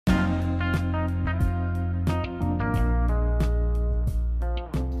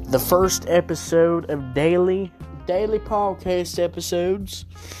the first episode of daily podcast episodes.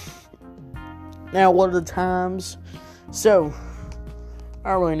 Now, what are the times? So,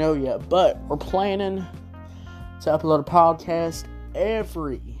 I don't really know yet, but we're planning to upload a podcast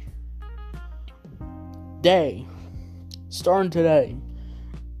every day, starting today.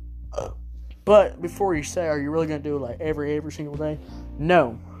 But before you say, are you really going to do it like every single day?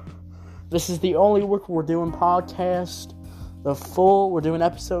 No. This is the only week we're doing podcast. We're doing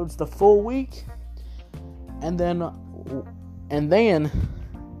episodes the full week. And then I'm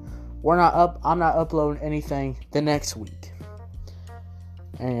not uploading anything the next week.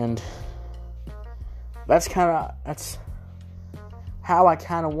 And that's how I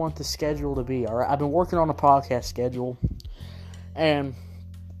kind of want the schedule to be. Alright, I've been working on a podcast schedule, and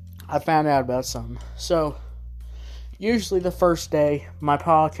I found out about something. So, usually the first day, my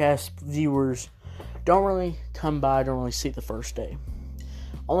podcast viewers don't really come by, don't really see the first day.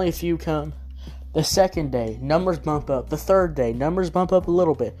 Only a few come. The second day, numbers bump up. The third day, numbers bump up a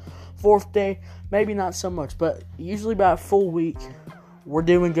little bit. Fourth day, maybe not so much, but usually about a full week, we're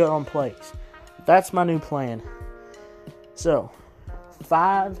doing good on plays. That's my new plan. So,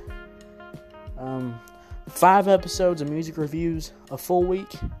 5 episodes of music reviews a full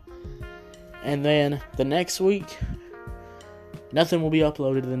week, and then the next week, nothing will be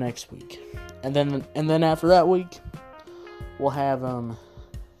uploaded the next week, and then after that week, we'll have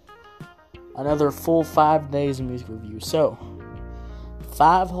another full 5 days of music reviews. So,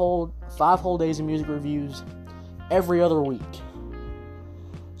 5 whole days of music reviews every other week.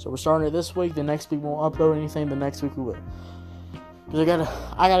 So we're starting it this week. The next week we won't upload anything. The next week we will. Because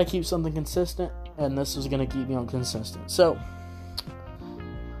I gotta keep something consistent, and this is gonna keep me on consistent. So,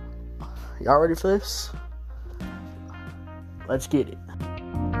 y'all ready for this? Let's get it.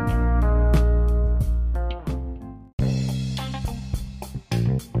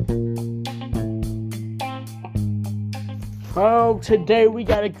 Oh, today we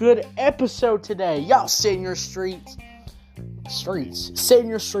got a good episode today. Y'all sit in your sit in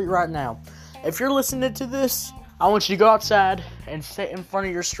your street right now. If you're listening to this, I want you to go outside and sit in front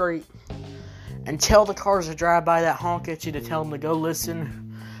of your street and tell the cars that drive by that honk at you to tell them to go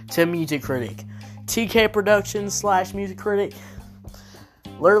listen to Music Critic. TK Productions / Music Critic.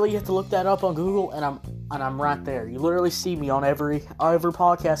 Literally, you have to look that up on Google, and I'm right there. You literally see me on every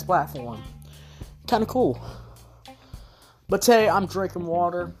podcast platform. Kind of cool. But today, I'm drinking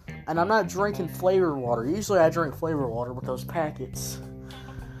water, and I'm not drinking flavored water. Usually, I drink flavored water with those packets.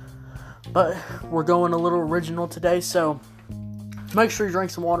 But we're going a little original today, so make sure you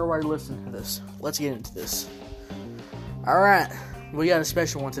drink some water while you listen to this. Let's get into this. Alright, we got a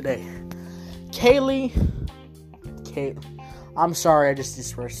special one today. I'm sorry, I just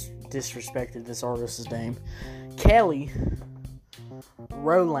disrespected this artist's name. Kelly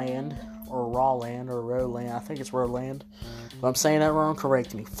Rowland, I think it's Rowland. If I'm saying that wrong,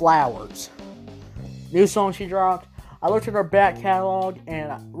 correct me. Flowers. New song she dropped. I looked at her back catalog, and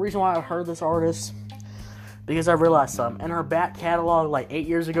the reason why I heard this artist, because I realized something. In her back catalog, like 8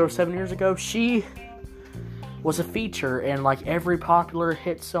 years ago, 7 years ago, she was a feature in like every popular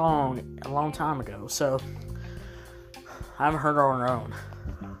hit song a long time ago. So, I haven't heard her on her own.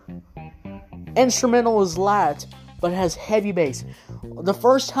 Instrumental is light, but it has heavy bass. The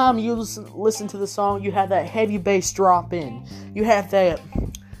first time you listen to the song, you have that heavy bass drop in. You have that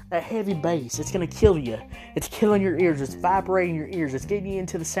heavy bass. It's going to kill you. It's killing your ears. It's vibrating your ears. It's getting you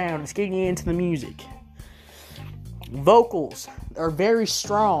into the sound. It's getting you into the music. Vocals are very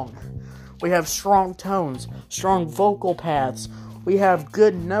strong. We have strong tones, strong vocal paths. We have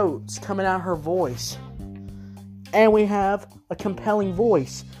good notes coming out of her voice. And we have a compelling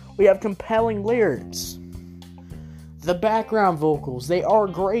voice. We have compelling lyrics. The background vocals, they are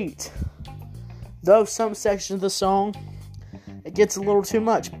great. Though some sections of the song, it gets a little too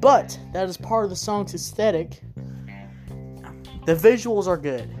much, but that is part of the song's aesthetic. The visuals are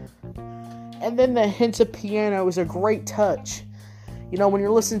good. And then the hints of piano is a great touch. You know, when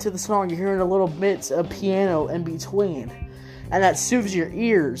you're listening to the song, you're hearing a little bits of piano in between. And that soothes your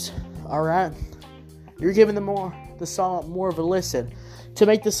ears, alright? You're giving the song more of a listen to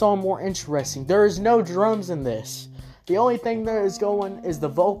make the song more interesting. There is no drums in this. The only thing that is going is the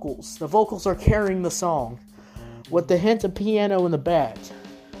vocals. The vocals are carrying the song with the hint of piano in the back.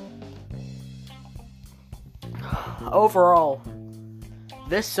 Overall,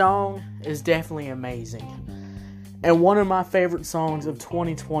 this song is definitely amazing. And one of my favorite songs of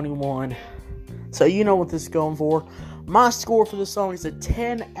 2021. So you know what this is going for. My score for this song is a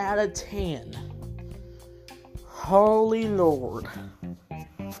 10 out of 10. Holy Lord.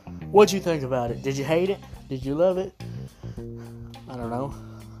 What'd you think about it? Did you hate it? Did you love it? I don't know.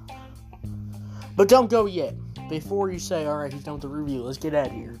 But don't go yet. Before you say, alright, he's done with the review, let's get out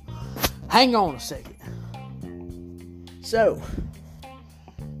of here. Hang on a second. So,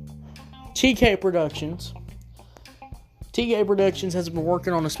 TK Productions has been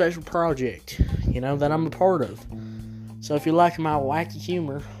working on a special project, that I'm a part of. So if you like my wacky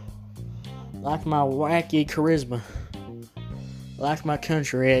humor, like my wacky charisma, like my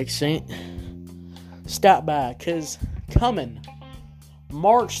country accent, stop by, because coming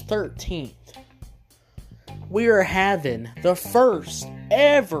March 13th, we are having the first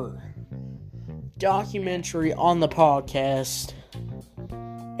ever documentary on the podcast.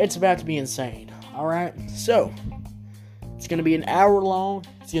 It's about to be insane, alright? So, it's going to be an hour long.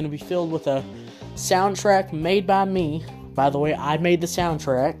 It's going to be filled with a soundtrack made by me. By the way, I made the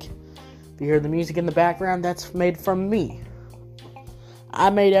soundtrack. If you hear the music in the background, that's made from me. I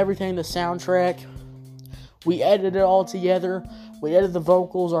made everything the soundtrack. We edited it all together. We edited the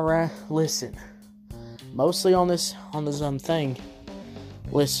vocals, alright? Listen. Mostly on this thing.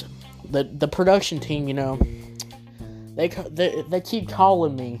 Listen. The production team, they keep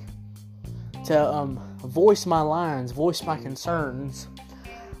calling me to voice my lines, voice my concerns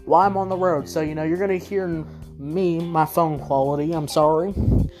while I'm on the road. So, you're going to hear me, my phone quality. I'm sorry.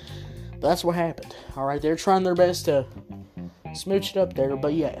 But that's what happened. Alright, they're trying their best to smooch it up there.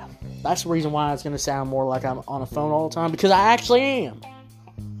 But yeah, that's the reason why it's going to sound more like I'm on a phone all the time. Because I actually am.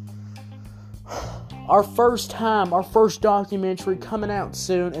 Our first documentary coming out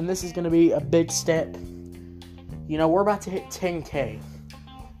soon, and this is going to be a big step. We're about to hit 10K.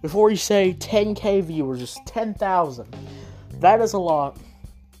 Before you say 10K viewers, it's 10,000. That is a lot.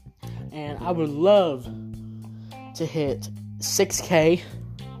 And I would love to hit 6K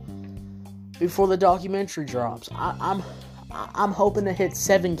before the documentary drops. I'm hoping to hit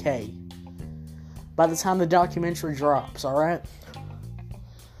 7K by the time the documentary drops, alright?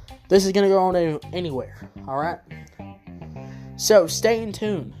 This is going to go on anywhere, alright? So, stay in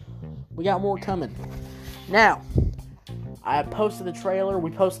tune. We got more coming. Now, I posted the trailer.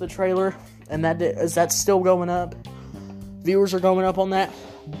 We posted the trailer, and that's still going up. Viewers are going up on that.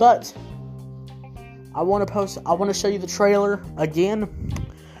 But, I want to show you the trailer again.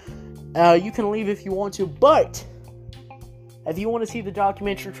 You can leave if you want to, but if you want to see the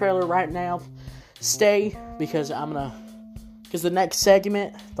documentary trailer right now, stay, because the next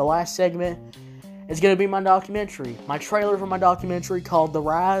segment, the last segment, is going to be my documentary. My trailer for my documentary called The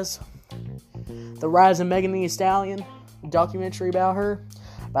Rise of Megan Thee Stallion. Documentary about her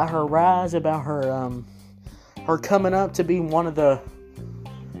rise, about her coming up to be one of the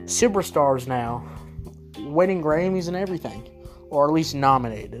superstars now, winning Grammys and everything, or at least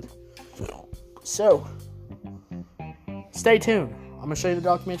nominated. So, stay tuned. I'm going to show you the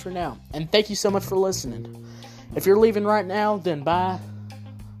documentary now. And thank you so much for listening. If you're leaving right now, then bye.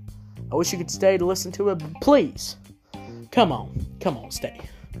 I wish you could stay to listen to it, but please, come on, stay.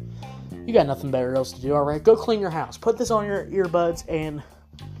 You got nothing better else to do, alright? Go clean your house. Put this on your earbuds and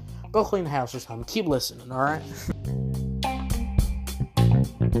go clean the house or something. Keep listening, alright?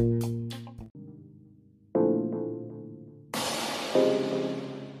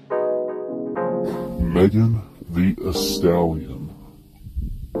 Megan Thee Stallion,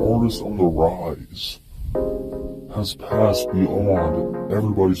 artist on the rise, has passed beyond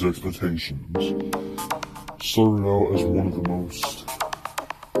everybody's expectations. Started out as one of the most,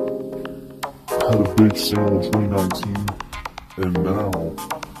 had a big single in 2019, and now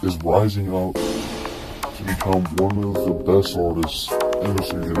is rising up to become one of the best artists in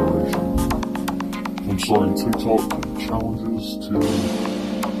this new generation. From starting TikTok challenges to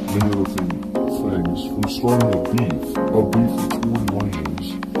many other things. From starting a beef with Tory Lanez.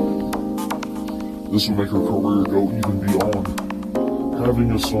 This will make her career go even beyond having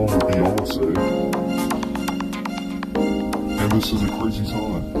a song with Beyonce. And this is a crazy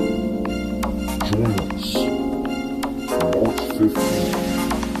time. Join us. March 15th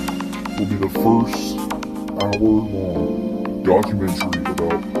will be the first hour-long documentary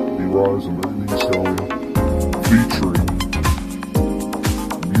about the rise of Megan Thee Stallion, featuring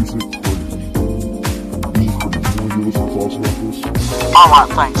music. Alright,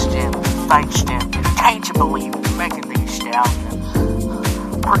 thanks, Jim. Can't you believe it? Megan Thee Stallion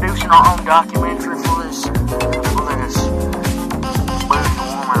producing our own documentary for this woman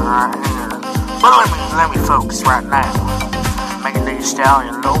right here. But let me focus right now. Megan Thee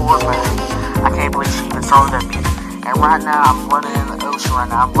Stallion, Lord, man, I can't believe she even started that music. And right now, I'm running in the ocean right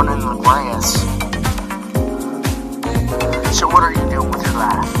now. I'm running in the grass. So what are you doing with your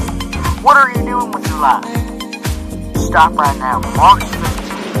life? Stop right now. March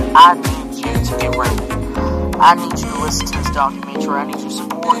 15th, I need you to get ready. I need you to listen to this documentary. I need you to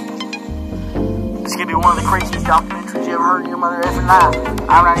support it. This could be one of the craziest documentaries you ever heard in your mother effing life.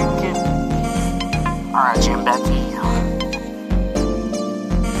 I'm not even kidding. Alright, Jim, back to you.